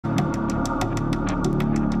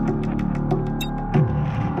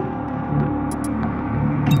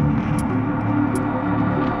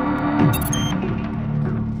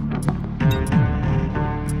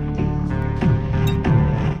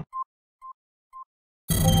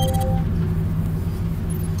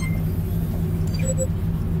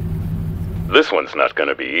This one's not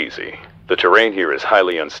gonna be easy. The terrain here is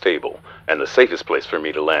highly unstable, and the safest place for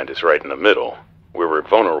me to land is right in the middle, where we're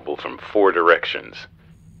vulnerable from 4 directions.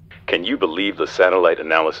 Can you believe the satellite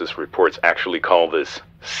analysis reports actually call this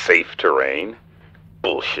safe terrain?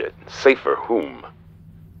 Bullshit. Safe for whom?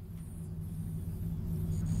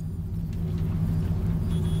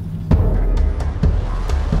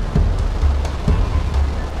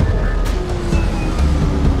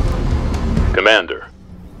 Commander,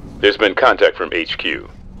 there's been contact from HQ.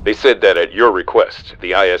 They said that at your request,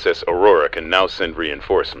 the ISS Aurora can now send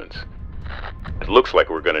reinforcements. It looks like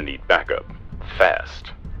we're gonna need backup.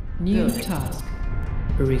 Fast. New task.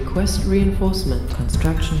 Request reinforcement.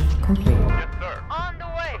 Construction complete. Yes, sir. On the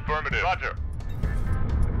way. Affirmative. Roger.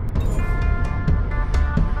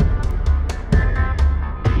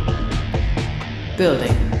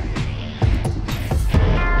 Building.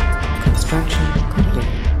 Construction complete.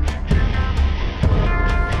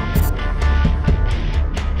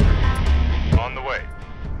 On the way.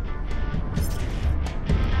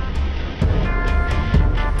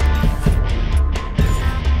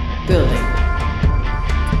 Building.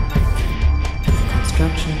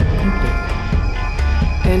 Construction complete.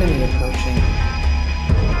 Enemy approaching.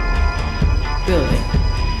 Building.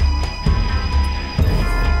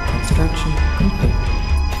 Construction complete.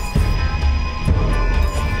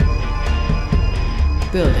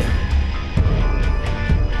 Building.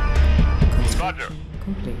 Construction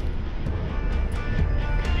complete.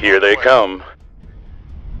 Here they come.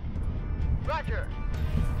 Roger.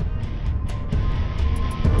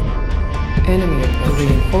 Enemy approaching.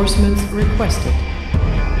 Reinforcements requested.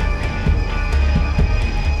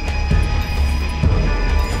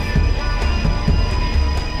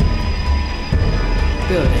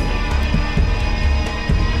 Building.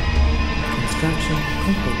 Construction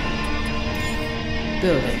complete.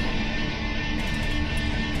 Building.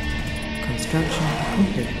 Construction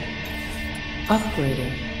complete.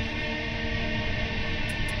 Upgrading.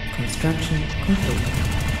 Construction complete.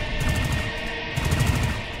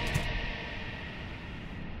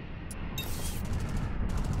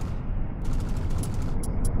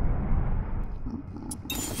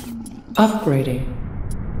 Upgrading.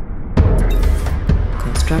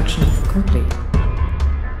 Construction complete.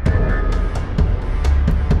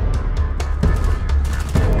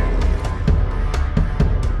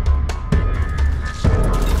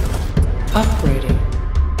 Upgrading.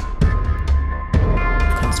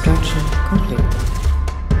 Construction complete.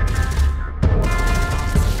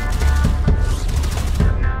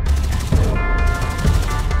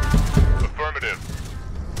 Affirmative.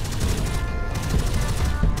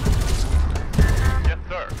 Yes,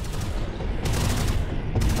 sir.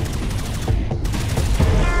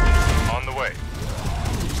 On the way.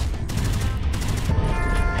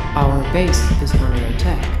 Our base is under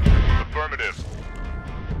attack. Affirmative.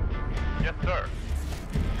 Yes, sir.